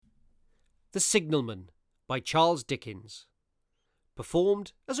The Signalman by Charles Dickens.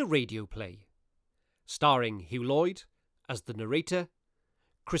 Performed as a radio play. Starring Hugh Lloyd as the narrator,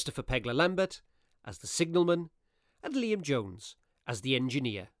 Christopher Pegler-Lambert as the signalman, and Liam Jones as the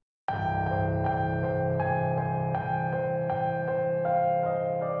engineer.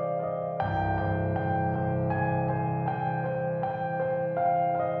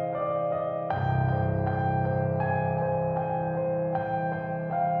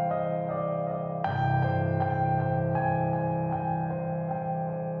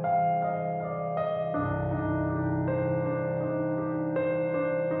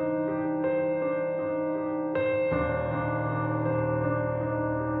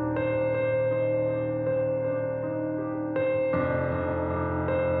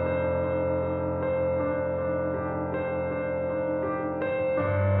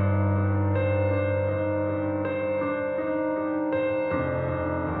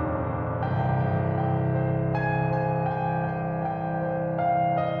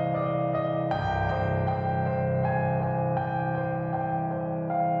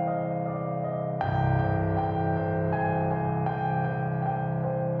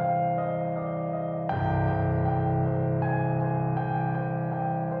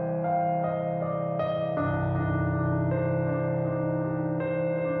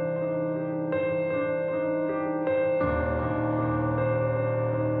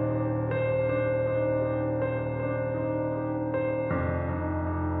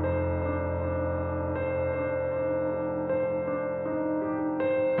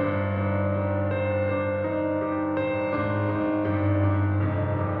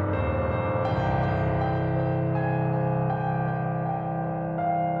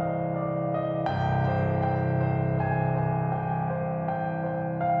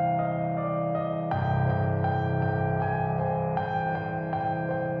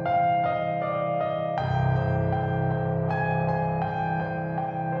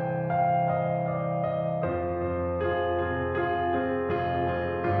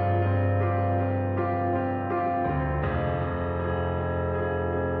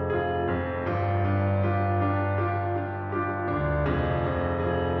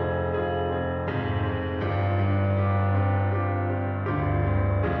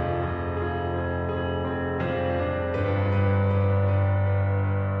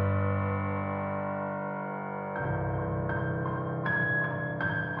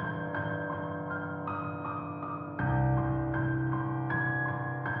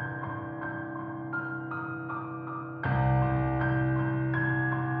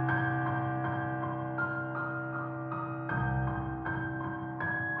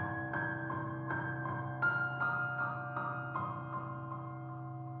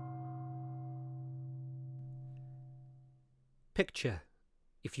 Picture,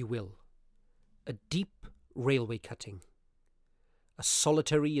 if you will, a deep railway cutting. A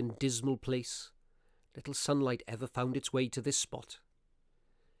solitary and dismal place. Little sunlight ever found its way to this spot.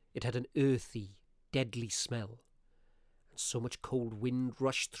 It had an earthy, deadly smell, and so much cold wind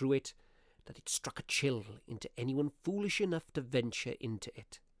rushed through it that it struck a chill into anyone foolish enough to venture into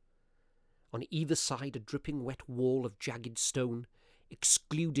it. On either side a dripping wet wall of jagged stone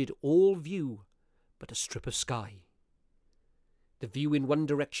excluded all view but a strip of sky. The view in one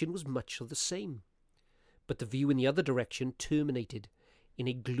direction was much of the same, but the view in the other direction terminated in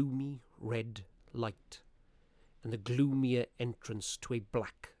a gloomy red light, and the gloomier entrance to a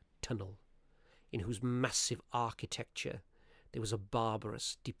black tunnel, in whose massive architecture there was a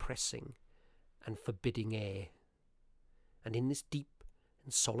barbarous, depressing, and forbidding air. And in this deep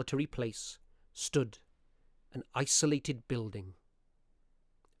and solitary place stood an isolated building,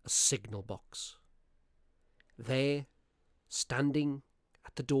 a signal box. There, standing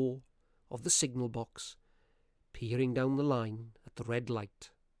at the door of the signal box, peering down the line at the red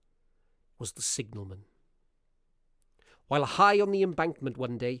light, was the signalman. While high on the embankment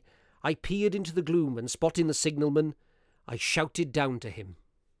one day, I peered into the gloom and, spotting the signalman, I shouted down to him.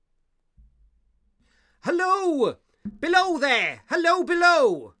 "Hello! Below there! Hello,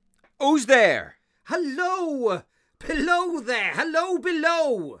 below!" "Who's there?" "Hello! Below there! Hello,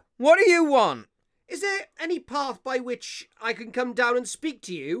 below!" "What do you want?" "Is there any path by which I can come down and speak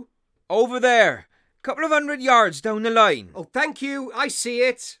to you?" "Over there. Couple of 100 yards down the line." "Oh, thank you. I see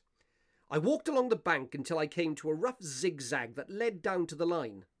it." I walked along the bank until I came to a rough zigzag that led down to the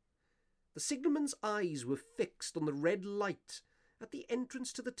line. The signalman's eyes were fixed on the red light at the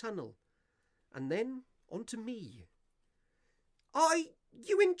entrance to the tunnel, and then onto me. "Are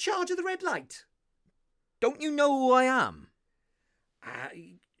you in charge of the red light?" "Don't you know who I am?"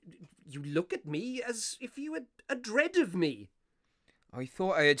 You look at me as if you had a dread of me." I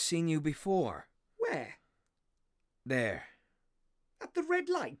thought I had seen you before. Where? There. At the red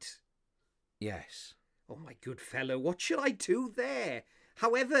light? Yes. Oh, my good fellow, what should I do there?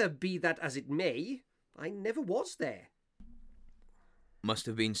 However, be that as it may, I never was there. Must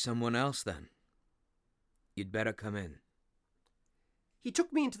have been someone else then. You'd better come in. He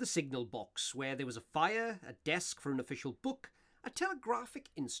took me into the signal box, where there was a fire, a desk for an official book, a telegraphic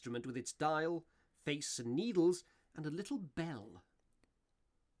instrument with its dial, face and needles, and a little bell.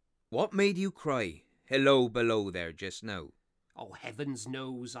 What made you cry, hello below there just now? Oh, heavens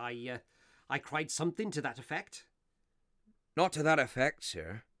knows, I cried something to that effect. Not to that effect,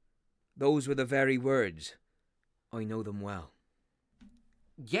 sir. Those were the very words. I know them well.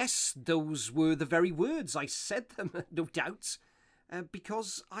 Yes, those were the very words. I said them, no doubt,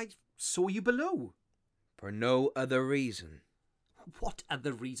 because I saw you below. For no other reason. What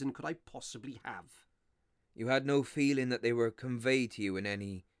other reason could I possibly have? You had no feeling that they were conveyed to you in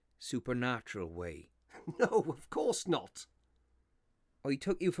any supernatural way? No, of course not. I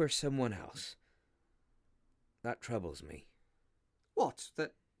took you for someone else. That troubles me. What,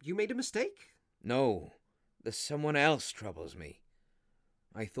 that you made a mistake? No, the someone else troubles me.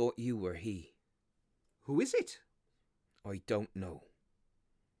 I thought you were he. Who is it? I don't know.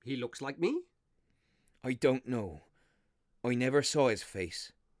 He looks like me? I don't know. I never saw his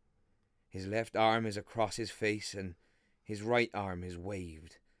face. His left arm is across his face and his right arm is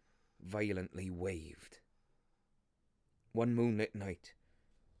waved, violently waved. One moonlit night,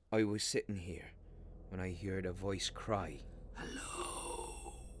 I was sitting here when I heard a voice cry,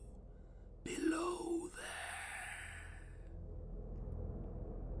 "Hello, below there."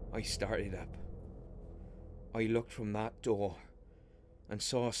 I started up. I looked from that door and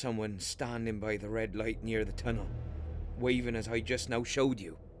saw someone standing by the red light near the tunnel, waving as I just now showed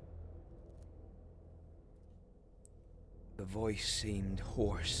you. The voice seemed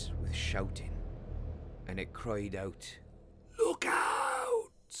hoarse with shouting, and it cried out, "Look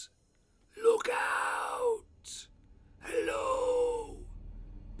out! Look out! Hello!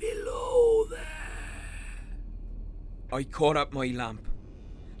 Below there!" I caught up my lamp,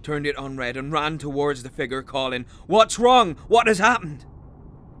 turned it on red, and ran towards the figure, calling, "What's wrong? What has happened?"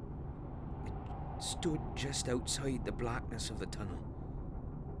 It stood just outside the blackness of the tunnel.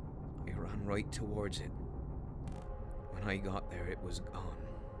 I ran right towards it. When I got there, it was gone.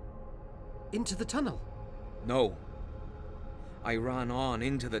 Into the tunnel? No. I ran on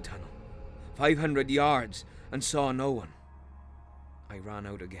into the tunnel, 500 yards, and saw no one. I ran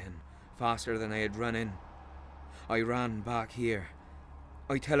out again, faster than I had run in. I ran back here.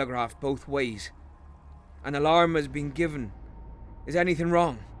 I telegraphed both ways. An alarm has been given. Is anything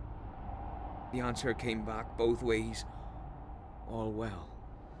wrong? The answer came back both ways. All well.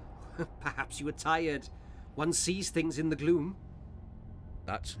 Perhaps you were tired. One sees things in the gloom.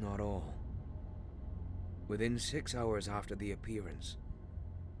 That's not all. Within 6 hours after the appearance,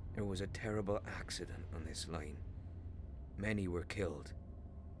 there was a terrible accident on this line. Many were killed.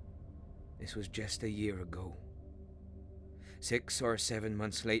 This was just a year ago. 6 or 7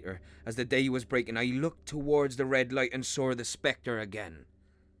 months later, as the day was breaking, I looked towards the red light and saw the spectre again.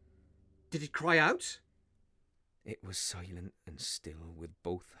 Did it cry out? It was silent and still, with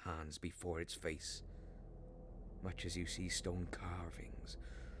both hands before its face, much as you see stone carvings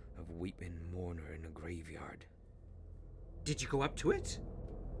of weeping mourner in a graveyard. Did you go up to it?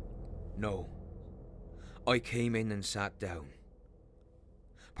 No. I came in and sat down.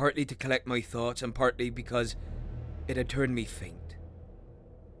 Partly to collect my thoughts and partly because it had turned me faint.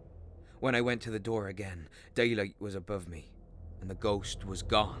 When I went to the door again, daylight was above me and the ghost was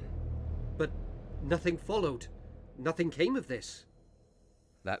gone. But nothing followed. Nothing came of this.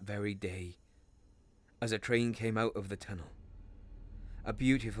 That very day, as a train came out of the tunnel, a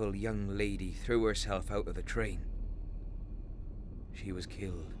beautiful young lady threw herself out of the train. She was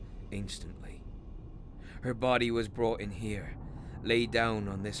killed instantly. Her body was brought in here, laid down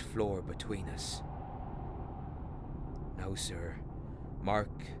on this floor between us. Now, sir,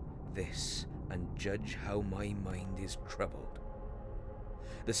 mark this and judge how my mind is troubled.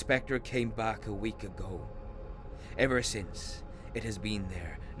 The spectre came back a week ago. Ever since, it has been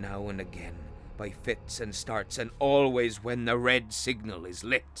there now and again, by fits and starts, and always when the red signal is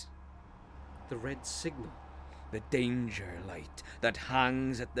lit. The red signal? The danger light that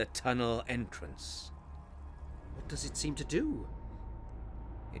hangs at the tunnel entrance. What does it seem to do?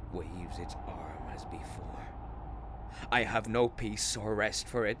 It waves its arm as before. I have no peace or rest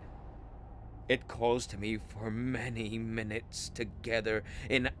for it. It calls to me for many minutes together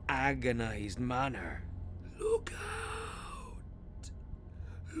in agonized manner. Look out!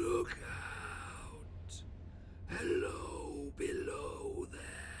 Look out! Hello, below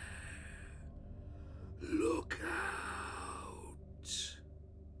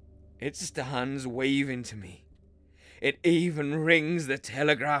It stands waving to me. It even rings the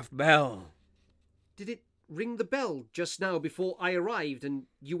telegraph bell. Did it ring the bell just now before I arrived and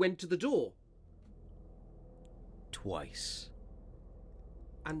you went to the door? Twice.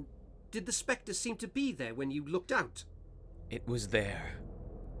 And did the spectre seem to be there when you looked out? It was there.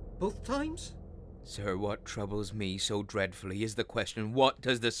 Both times? Sir, what troubles me so dreadfully is the question, what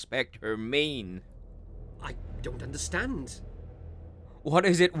does the spectre mean? I don't understand. What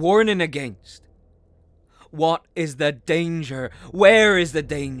is it warning against? What is the danger? Where is the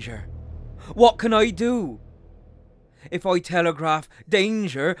danger? What can I do? If I telegraph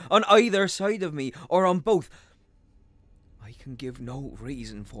danger on either side of me, or on both, I can give no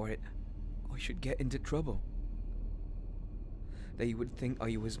reason for it. I should get into trouble. They would think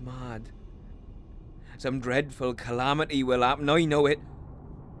I was mad. Some dreadful calamity will happen, I know it.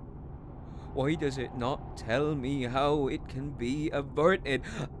 Why does it not tell me how it can be averted?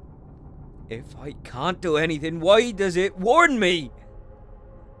 If I can't do anything, why does it warn me?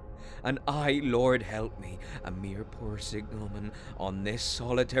 And I, Lord help me, a mere poor signalman on this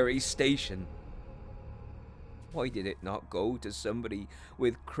solitary station. Why did it not go to somebody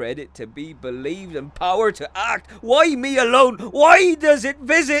with credit to be believed and power to act? Why me alone? Why does it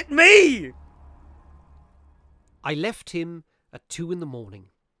visit me? I left him at 2 a.m.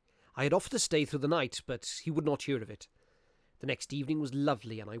 I had offered to stay through the night, but he would not hear of it. The next evening was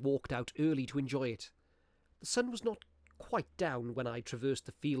lovely, and I walked out early to enjoy it. The sun was not quite down when I traversed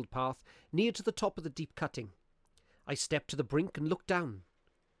the field path near to the top of the deep cutting. I stepped to the brink and looked down.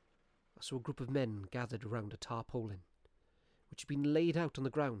 I saw a group of men gathered around a tarpaulin, which had been laid out on the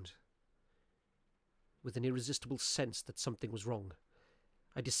ground. With an irresistible sense that something was wrong,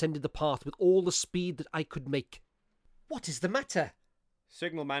 I descended the path with all the speed that I could make. What is the matter?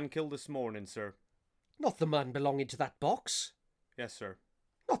 Signalman killed this morning, sir. Not the man belonging to that box. Yes, sir.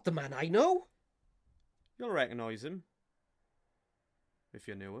 Not the man I know. You'll recognise him. If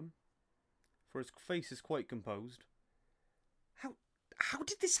you knew him. For his face is quite composed. How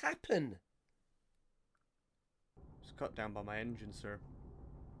did this happen? It was cut down by my engine, sir.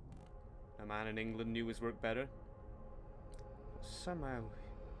 A man in England knew his work better. But somehow,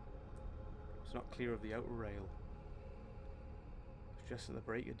 it was not clear of the outer rail. It was just at the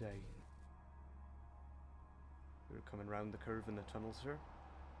break of day. We were coming round the curve in the tunnel, sir.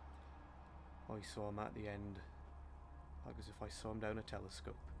 I saw him at the end, like as if I saw him down a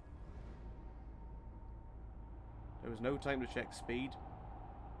telescope. There was no time to check speed,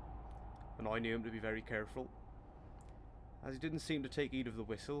 and I knew him to be very careful. As he didn't seem to take heed of the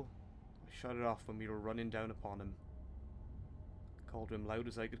whistle, I shut it off when we were running down upon him. I called to him loud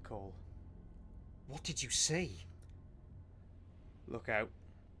as I could call. What did you say? Look out.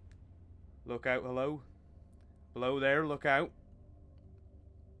 Look out, hello. Below there, look out.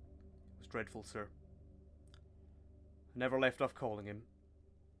 It was dreadful, sir. I never left off calling him.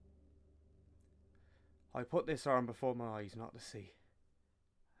 I put this arm before my eyes not to see,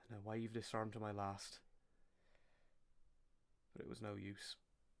 and I waved this arm to my last. But it was no use.